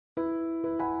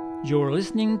You're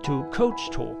listening to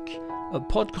Coach Talk, a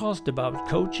podcast about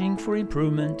coaching for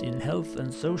improvement in health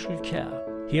and social care.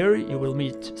 Here you will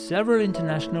meet several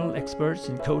international experts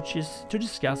and coaches to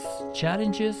discuss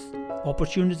challenges,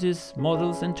 opportunities,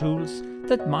 models and tools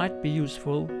that might be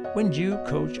useful when you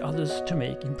coach others to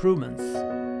make improvements.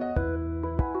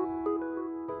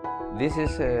 This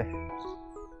is a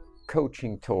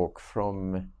coaching talk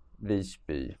from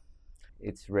Visby.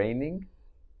 It's raining,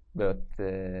 but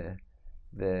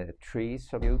the trees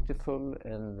are beautiful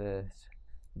and the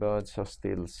birds are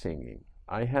still singing.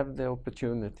 I have the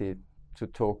opportunity to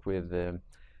talk with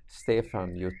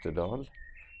Stefan Jutterdal,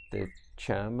 the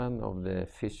chairman of the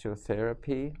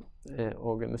Physiotherapy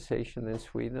organization in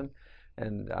Sweden,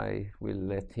 and I will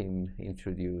let him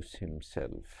introduce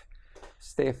himself.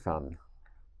 Stefan,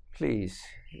 please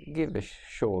give a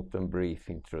short and brief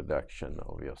introduction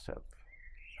of yourself.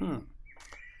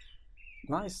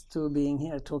 Nice to being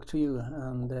here, talk to you.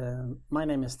 And my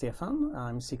name is Stefan.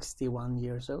 I'm 61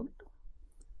 years old.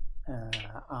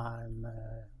 I'm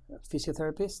a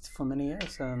physiotherapist for many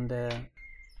years, and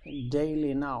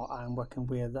daily now I'm working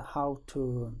with how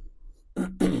to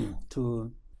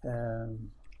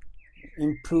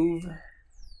improve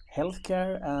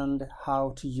healthcare and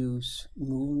how to use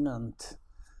movement,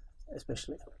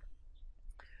 especially.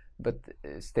 But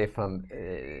Stefan,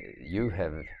 you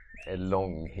have a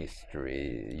long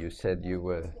history. You said you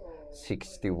were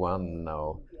 61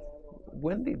 now.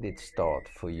 When did it start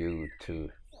for you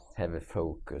to have a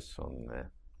focus on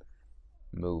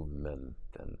movement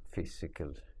and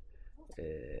physical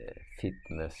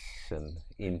fitness and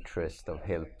interest of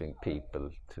helping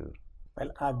people to?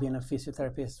 Well, I've been a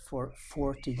physiotherapist for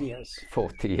 40 years.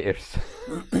 40 years.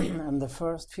 And the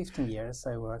first 15 years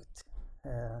I worked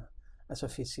as a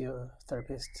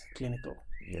physiotherapist, clinical.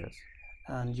 Yes.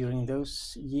 And during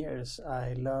those years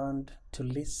I learned to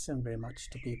listen very much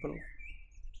to people.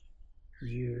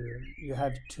 You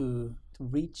have to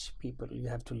reach people, you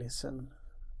have to listen.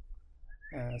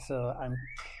 So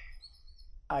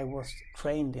I was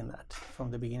trained in that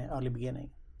from the early beginning.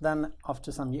 Then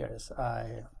after some years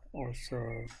I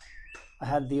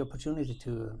had the opportunity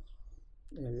to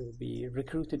be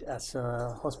recruited as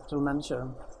a hospital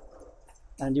manager,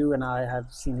 and you and I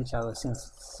have seen each other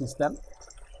since then.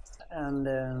 And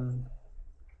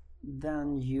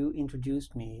then you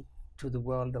introduced me to the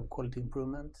world of quality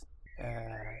improvement.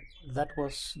 That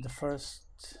was the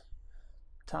first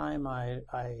time I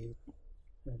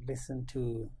listened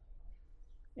to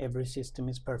every system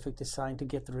is perfect designed to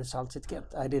get the results it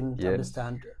gets. I didn't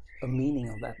understand the meaning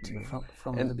of that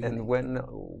from the beginning. And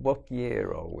what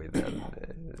year are we then?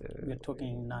 We're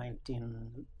talking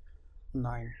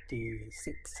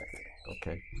 1996, I think.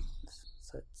 Okay.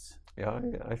 So it's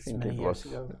I think it was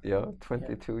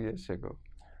 22 years ago.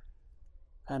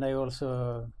 And I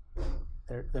also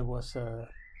there was a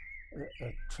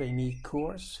trainee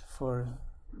course for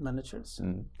managers.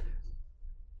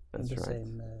 That's in the right.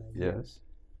 same year. Yes.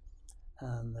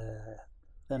 And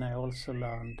then I also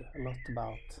learned a lot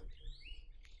about.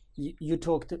 You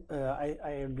talked.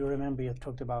 I do remember you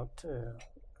talked about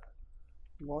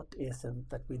what is it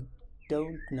that we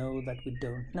don't know that we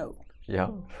don't know.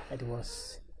 Yeah. It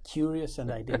was curious,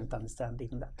 and I didn't understand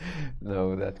even that.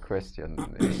 No, that question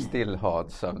is still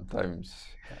hard sometimes.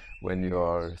 When you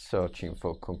are searching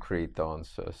for concrete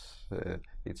answers,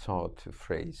 it's hard to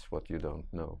phrase what you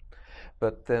don't know.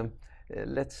 But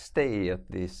let's stay at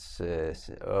these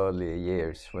early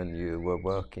years when you were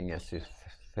working as a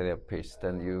therapist,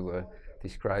 and you were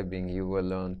describing you were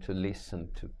learned to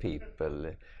listen to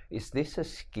people. Is this a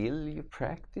skill you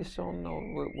practice on,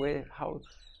 or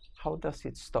how does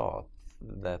it start,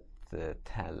 that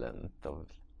talent of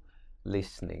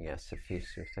listening as a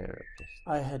physiotherapist?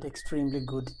 I had extremely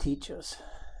good teachers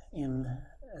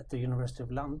at the University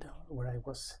of Lund, where I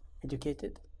was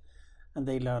educated, and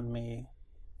they learned me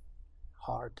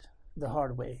the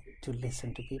hard way to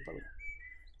listen to people.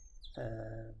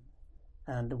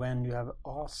 And when you have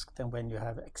asked and when you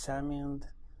have examined,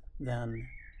 then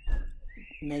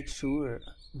make sure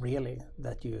really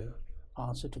that you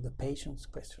answer to the patient's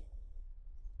question.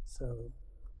 So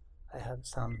I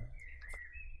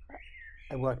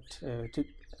worked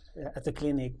at the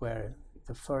clinic where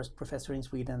the first professor in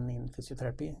Sweden in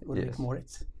physiotherapy, Ulrik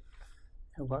Moritz,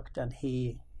 worked, and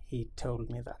he told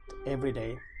me that every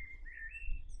day,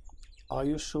 are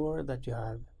you sure that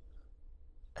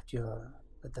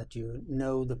you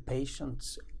know the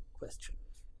patient's question?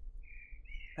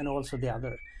 And also the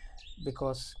other,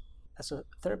 because as a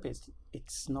therapist,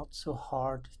 it's not so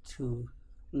hard to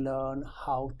learn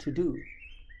how to do.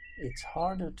 It's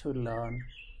harder to learn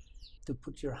to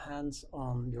put your hands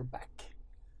on your back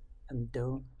and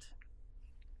don't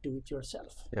do it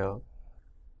yourself. Yeah.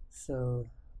 So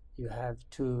you have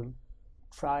to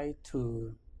try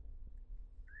to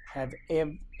have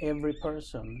every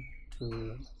person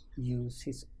to use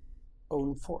his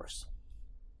own force.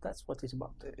 That's what it's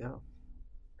about. Yeah.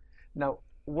 Now,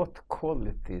 what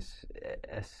qualities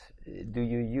do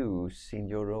you use in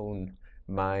your own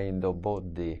mind or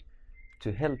body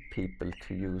to help people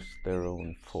to use their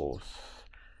own force?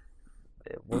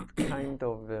 What kind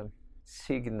of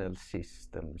signal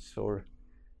systems or?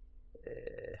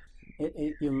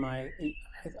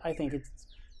 I think it's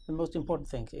the most important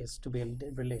thing is to build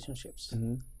relationships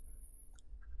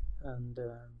and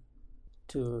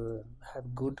to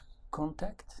have good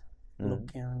contact,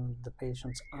 look in the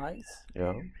patient's eyes,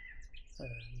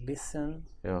 listen,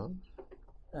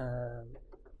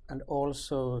 and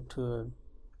also to.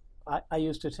 I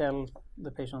used to tell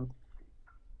the patient,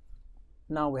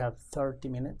 now we have 30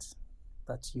 minutes,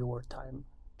 that's your time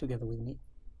together with me.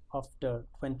 After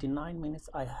 29 minutes,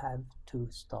 I have to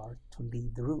start to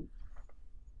leave the room.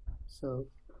 So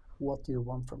what do you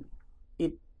want from me?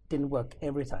 It didn't work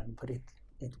every time, but it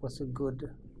was a good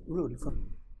rule for me.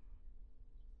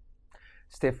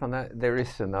 Stefan, there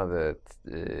is another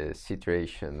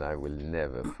situation I will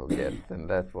never forget, and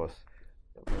that was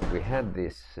we had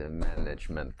this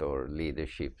management or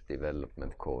leadership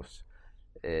development course.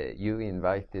 You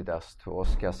invited us to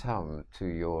Oskarshamn to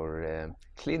your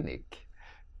clinic,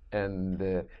 and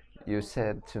you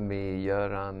said to me,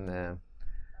 Göran,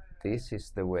 this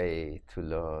is the way to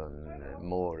learn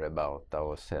more about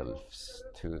ourselves,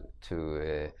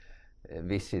 to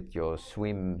visit your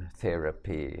swim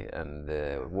therapy and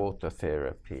water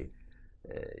therapy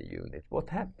unit. What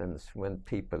happens when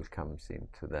people comes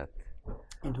into that?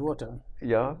 Into water?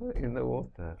 Yeah, in the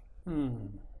water.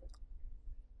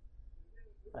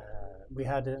 We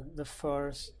had the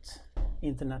first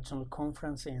international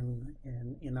conference in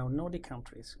our Nordic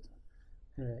countries.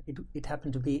 It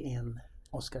happened to be in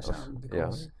Oskarshamn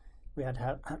because we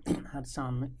had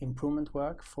some improvement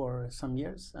work for some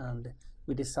years, and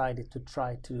we decided to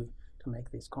try to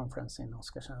make this conference in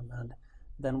Oskarshamn. And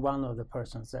then one of the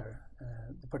persons there,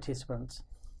 the participants,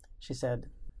 she said,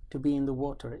 to be in the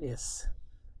water is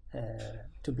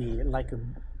to be like a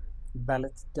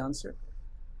ballet dancer.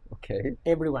 Okay.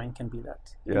 Everyone can be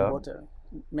that in water.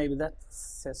 Maybe that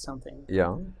says something.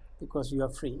 Yeah. Because you are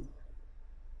free.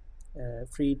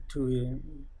 Free to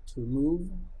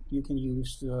move. You can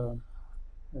use the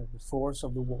force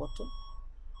of the water.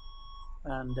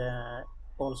 And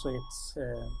also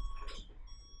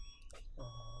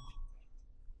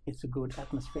it's a good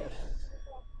atmosphere.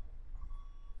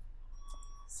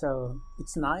 So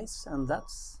it's nice, and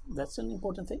that's an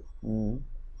important thing.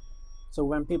 So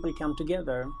when people come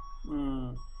together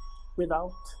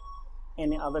without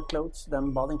any other clothes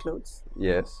than bathing clothes,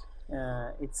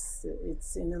 it's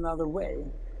in another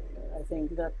way. I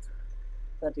think that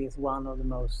is one of the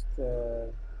most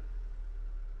the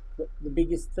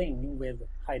biggest thing with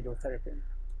hydrotherapy.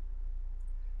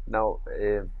 Now,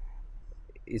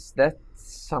 is that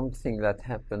something that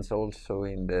happens also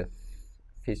in the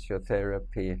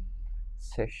physiotherapy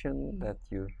session, that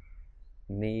you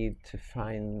need to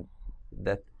find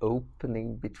that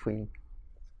opening between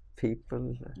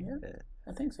people? Yeah,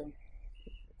 I think so.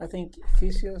 I think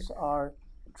physios are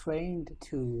trained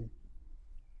to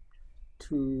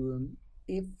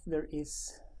if there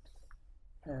is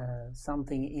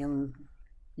something in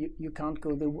you can't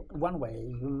go the one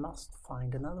way, you must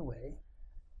find another way,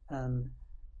 and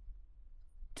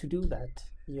to do that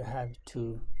you have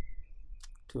to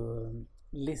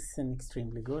listen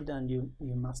extremely good, and you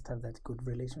must have that good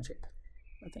relationship,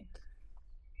 I think.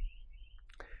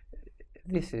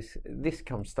 This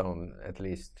comes down, at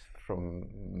least from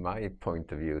my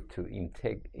point of view, to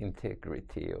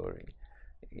integrity,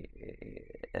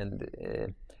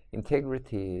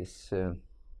 integrity is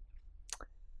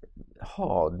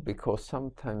hard because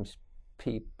sometimes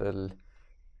people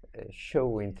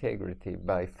show integrity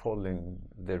by following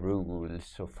the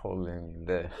rules or following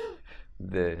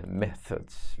the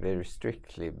methods very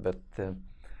strictly, but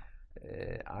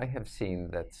I have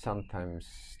seen that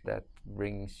sometimes that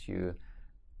brings you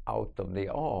out of the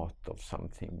art of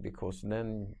something, because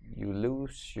then you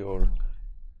lose your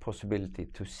possibility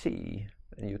to see.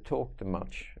 And you talked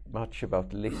much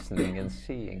about listening and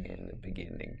seeing in the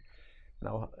beginning.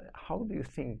 Now, how do you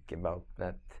think about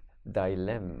that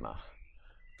dilemma?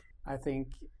 I think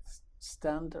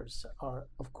standards are,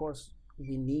 of course,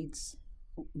 we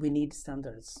need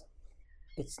standards.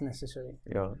 It's necessary.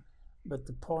 Yeah. But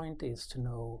the point is to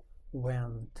know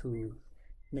when to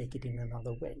make it in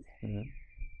another way.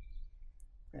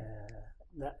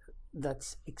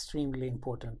 that's extremely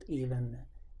important even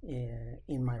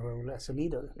in my role as a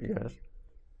leader. Yes.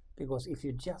 Because if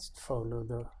you just follow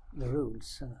the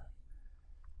rules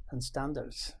and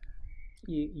standards,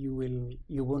 you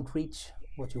won't reach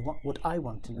what you want, what I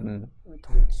want to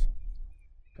reach.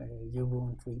 You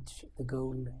won't reach the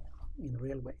goal in a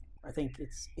real way. I think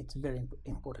it's very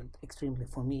important, extremely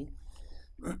for me.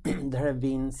 There have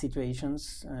been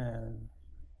situations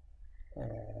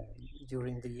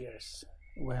during the years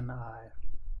when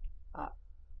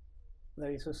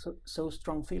there is a so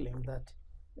strong feeling that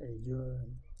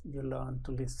you learn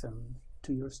to listen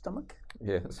to your stomach.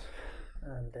 Yes.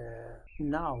 And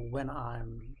now when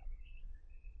I'm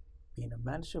being a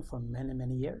manager for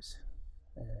many years,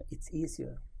 it's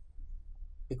easier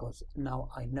because now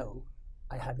I know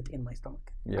I have it in my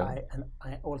stomach. Yeah. And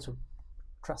I also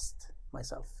trust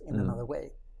myself in another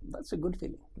way. That's a good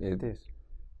feeling. It is.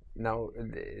 Now,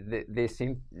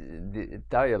 the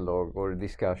dialogue or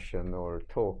discussion or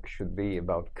talk should be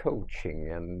about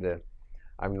coaching, and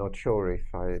I'm not sure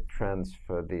if I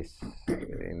transfer this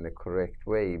in the correct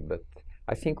way, but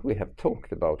I think we have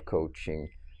talked about coaching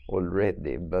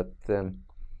already. But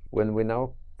when we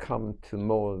now come to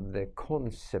more the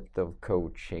concept of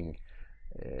coaching,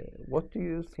 what do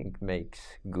you think makes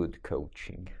good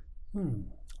coaching?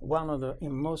 One of the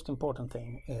most important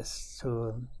thing is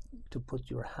to put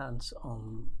your hands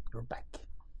on your back.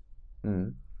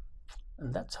 And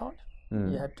that's hard.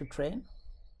 You have to train.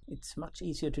 It's much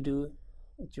easier to do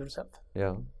it yourself.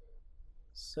 Yeah.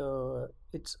 So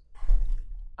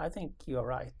I think you're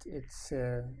right. It's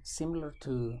similar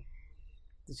to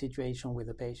the situation with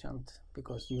the patient,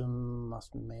 because you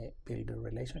must build a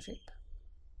relationship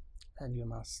and you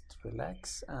must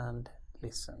relax and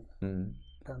listen.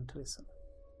 Learn to listen.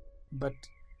 But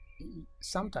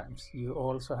sometimes you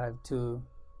also have to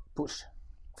push,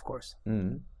 of course.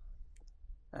 And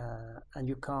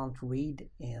you can't read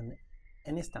in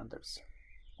any standards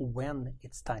when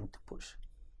it's time to push,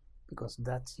 because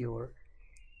that's your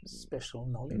special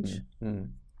knowledge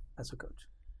as a coach,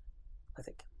 I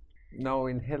think. Now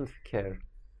in healthcare,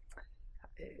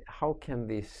 how can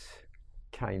this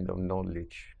kind of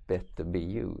knowledge better be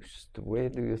used? Where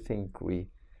do you think we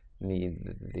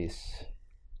need this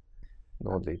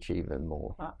knowledge even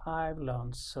more? I've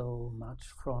learned so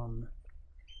much from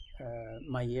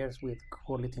my years with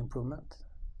quality improvement.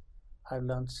 I've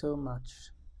learned so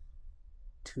much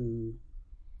to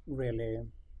really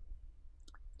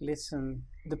listen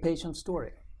the patient's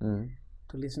story, to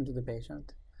listen to the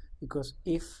patient, because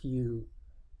if you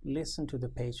listen to the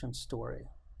patient's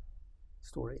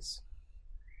stories,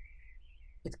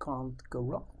 it can't go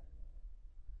wrong.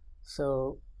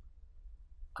 So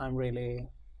I'm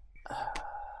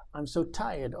so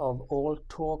tired of all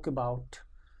talk about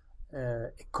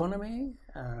economy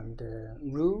and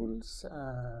rules,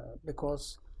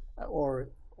 because or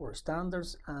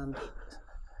standards, and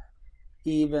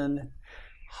even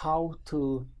how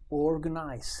to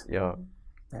organize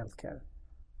healthcare.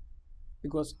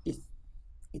 Because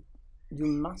you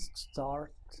must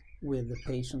start with the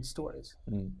patient stories.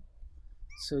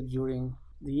 So during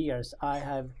the years, I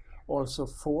have also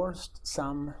forced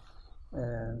some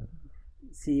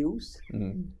CEOs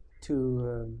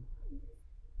to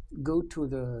go to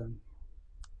the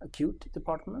acute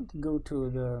department, go to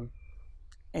the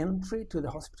entry to the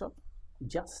hospital,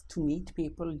 just to meet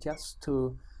people, just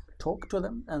to talk to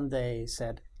them. And they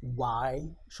said,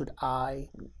 why should I,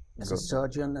 as a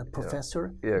surgeon, a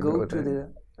professor, go to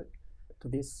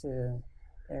this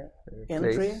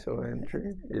entry? Place or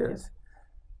entry? Yes.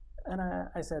 And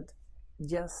I said,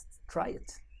 just try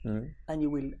it, and you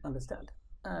will understand.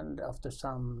 And after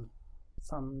some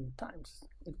times,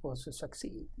 it was a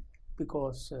succeed,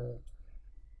 because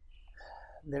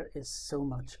there is so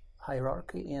much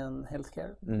hierarchy in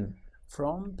healthcare,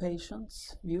 from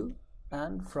patients' view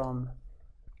and from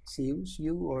CEO's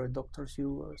view or doctor's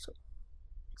view or so.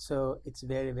 So it's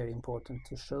very important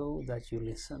to show that you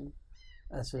listen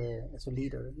as a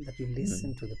leader, that you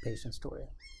listen to the patient story.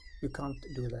 You can't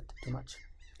do that too much.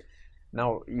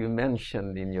 Now, you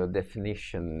mentioned in your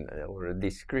definition or a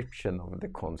description of the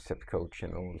concept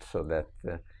coaching also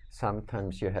that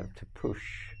sometimes you have to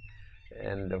push,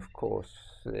 and of course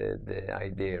the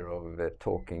idea of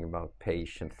talking about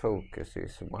patient focus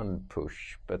is one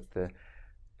push, but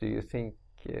do you think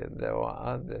there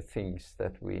are other things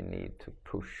that we need to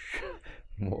push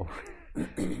more?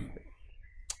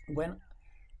 Well,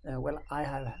 I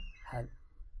have had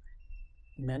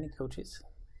many coaches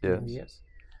in the years,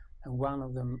 and one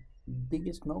of the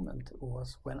biggest moments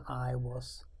was when I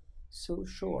was so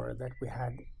sure that we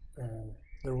had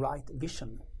the right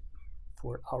vision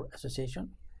for our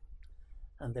association,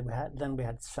 And then we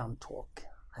had some talk.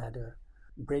 I had a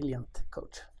brilliant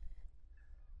coach,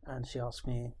 and she asked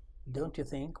me, "Don't you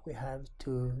think we have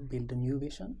to build a new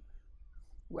vision?"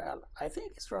 Well, I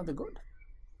think it's rather good.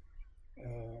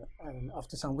 And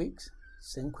after some weeks,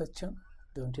 same question.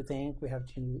 Don't you think we have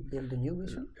to build a new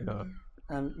vision? Yeah.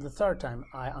 And the third time,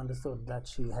 I understood that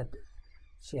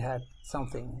she had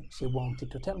something she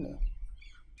wanted to tell me.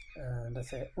 And I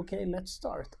said, okay, let's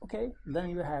start. Okay, then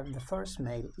you have the first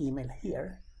email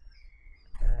here.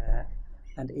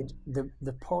 And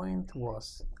the point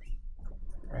was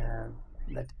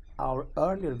that our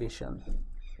earlier vision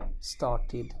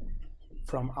started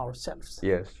from ourselves.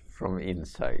 Yes, from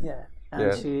inside. Yeah,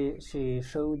 and she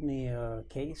showed me a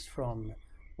case from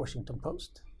Washington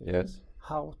Post. Yes.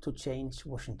 How to change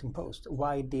Washington Post?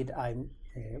 Why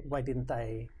didn't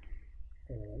I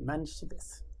manage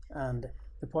this? And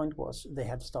the point was they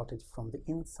had started from the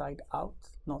inside out,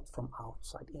 not from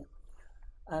outside in.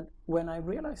 And when I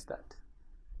realized that,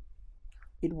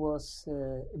 it was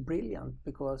brilliant,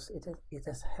 because it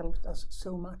has helped us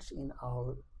so much in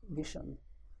our vision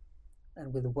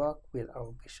and with work with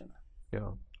our vision.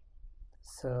 Yeah.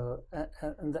 So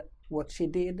what she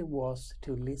did was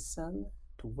to listen,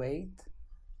 to wait,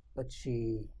 but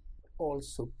she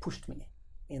also pushed me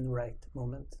in the right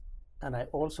moment. And I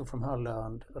also from her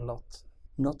learned a lot.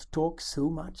 Not talk so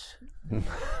much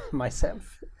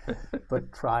myself,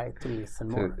 but try to listen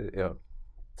more. Yeah.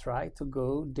 Try to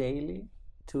go daily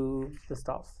to the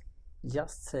staff.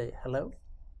 Just say hello.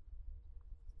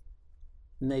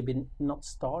 Maybe not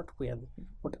start with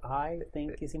what I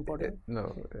think is important.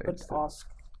 No, but ask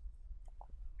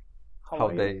how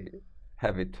they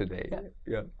have it today.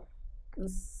 Yeah. And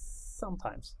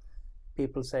sometimes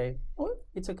people say, "Oh,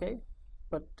 it's okay,"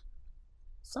 but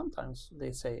sometimes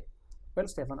they say, "Well,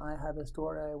 Stefan, I have a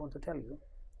story I want to tell you.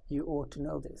 You ought to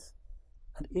know this."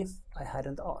 And if I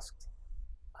hadn't asked,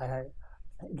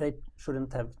 they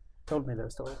shouldn't have told me their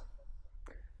story.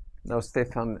 Now,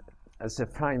 Stefan, as a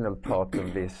final part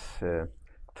of this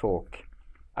talk,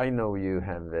 I know you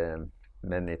have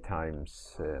many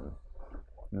times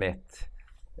met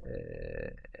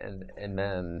a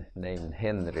man named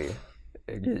Henry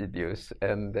Gidius,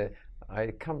 and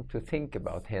I come to think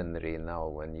about Henry now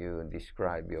when you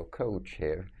describe your coach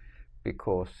here,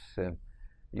 because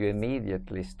you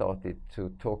immediately started to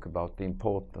talk about the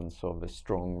importance of a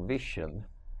strong vision.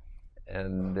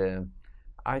 And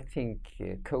I think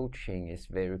coaching is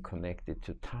very connected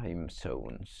to time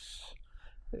zones.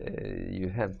 You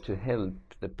have to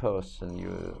help the person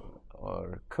you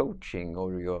are coaching,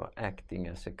 or you're acting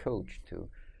as a coach, to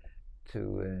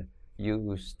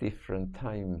use different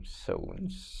time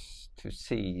zones to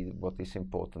see what is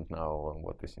important now and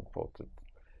what is important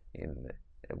in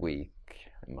a week,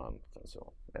 a month, and so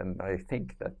on. And I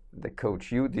think that the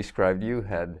coach you described, you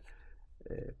had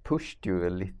pushed you a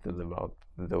little about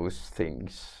those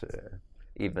things,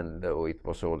 even though it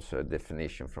was also a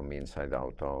definition from inside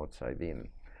out or outside in.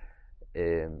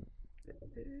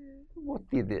 What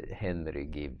did Henry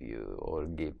give you or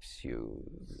gives you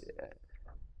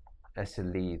as a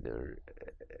leader,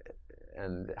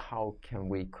 and how can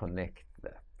we connect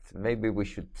that? Maybe we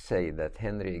should say that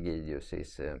Henry Gidius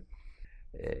is a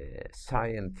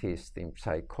scientist in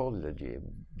psychology,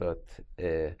 but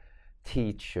a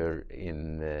teacher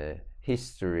in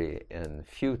history and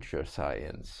future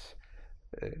science,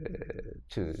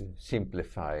 to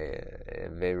simplify a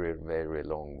very, very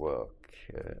long work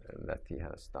that he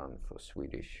has done for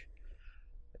Swedish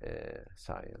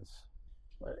science.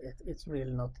 Well, it's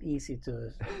really not easy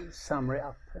to sum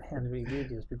up Henry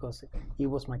Gidius, because he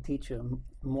was my teacher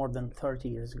more than 30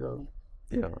 years ago.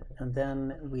 Yeah. And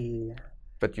then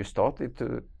But you started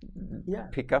to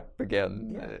pick up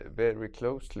again very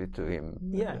closely to him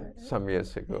some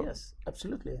years ago. Yes,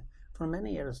 absolutely. For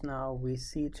many years now, we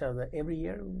see each other every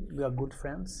year. We are good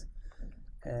friends.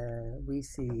 We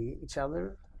see each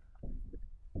other.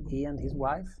 He and his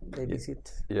wife, they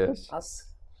visit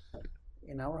us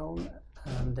in our home.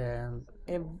 And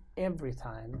every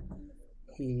time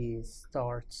he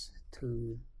starts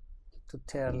to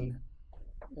tell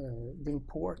the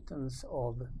importance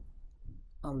of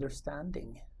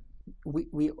understanding.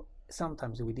 We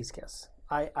sometimes we discuss.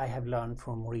 I have learned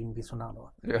from Maureen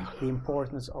Bisonano the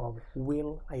importance of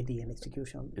will, idea, and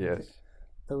execution. Yes,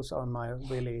 those are my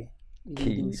really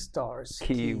leading stars.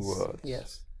 Key words.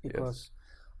 Yes, because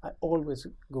I always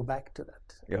go back to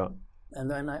that. Yeah. And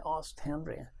then I asked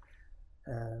Henry.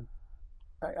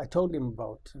 I told him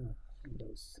about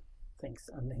those things,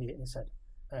 and he said,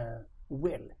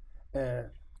 "Will.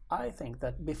 I think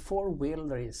that before will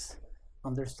there is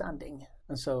understanding.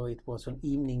 And so it was an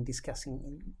evening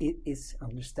discussing, is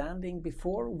understanding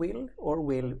before will or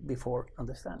will before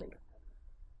understanding?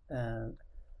 And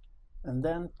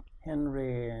then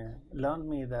Henry learned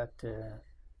me that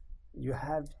you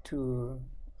have to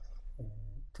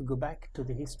go back to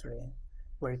the history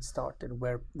where it started,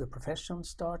 where the profession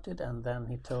started, and then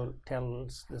he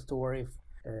tells the story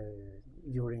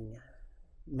during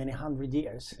many hundred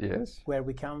years, Yes. where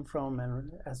we come from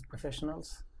and as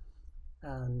professionals,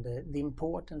 and the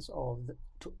importance of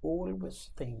to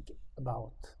always think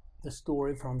about the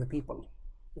story from the people,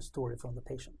 the story from the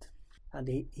patient. And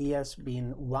he has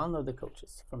been one of the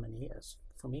coaches for many years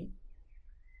for me.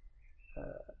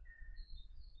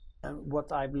 And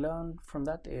what I've learned from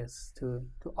that is to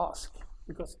ask,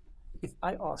 because if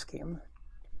I ask him,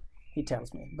 he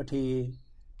tells me, but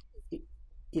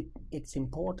it's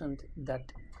important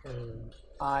that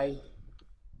I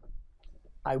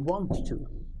want to,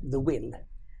 the will,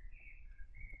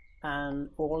 and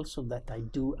also that I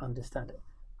do understand it.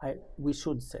 We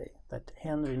should say that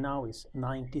Henry now is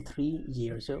 93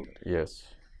 years old. Yes.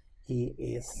 He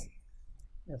is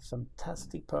a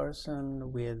fantastic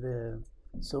person with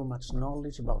so much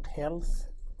knowledge about health,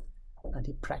 and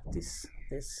he practices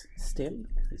this still.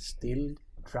 He's still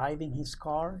driving his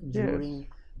car during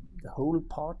the whole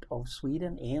part of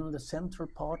Sweden, in the central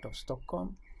part of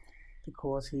Stockholm,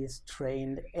 because he is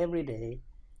trained every day.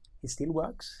 He still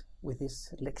works with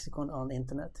his lexicon on the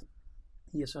internet.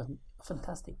 He is a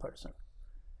fantastic person,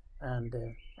 and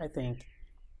I think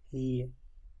he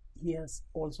has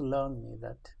also learned me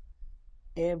that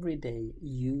every day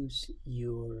use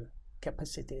your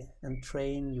capacity and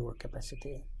train your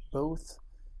capacity, both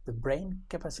the brain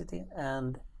capacity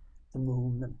and the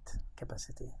movement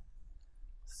capacity.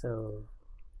 So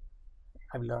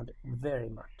I've learned very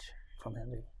much from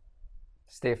Henry.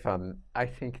 Stefan, I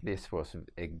think this was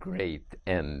a great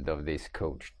end of this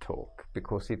coach talk,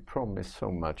 because it promised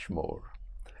so much more.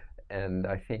 And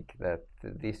I think that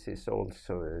this is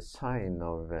also a sign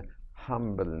of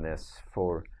humbleness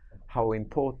for how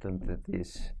important it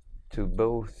is to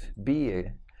both be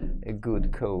a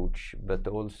good coach, but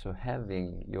also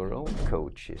having your own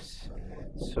coaches.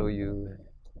 So you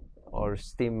are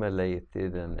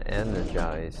stimulated and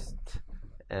energized,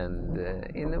 and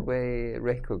in a way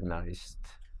recognized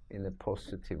in a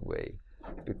positive way,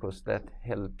 because that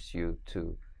helps you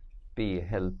to be a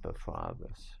helper for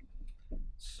others.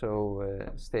 So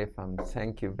Stefan,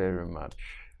 thank you very much.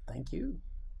 Thank you.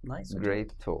 Nice.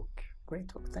 Great talk. Great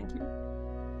talk. Thank you.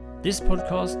 This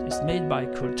podcast is made by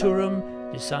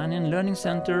Qulturum Design and Learning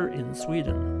Center in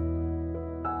Sweden.